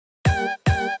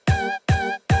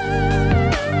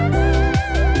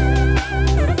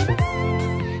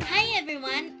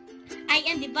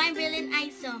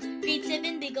Filipino, grade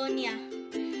 7 Begonia.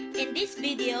 In this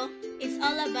video, it's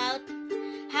all about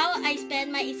how I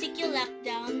spend my ECQ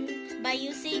lockdown by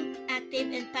using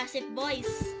active and passive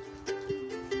voice.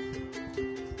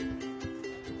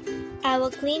 I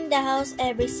will clean the house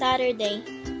every Saturday.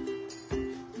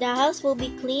 The house will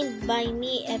be cleaned by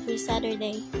me every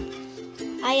Saturday.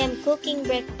 I am cooking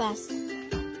breakfast.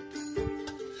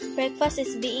 Breakfast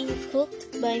is being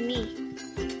cooked by me.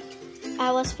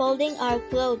 I was folding our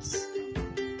clothes.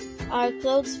 Our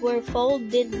clothes were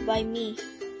folded by me.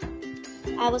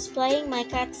 I was playing my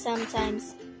cat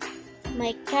sometimes.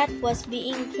 My cat was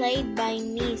being played by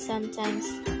me sometimes.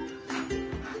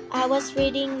 I was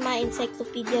reading my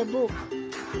encyclopedia book.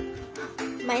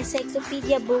 My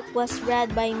encyclopedia book was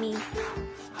read by me.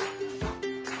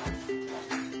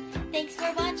 Thanks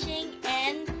for watching.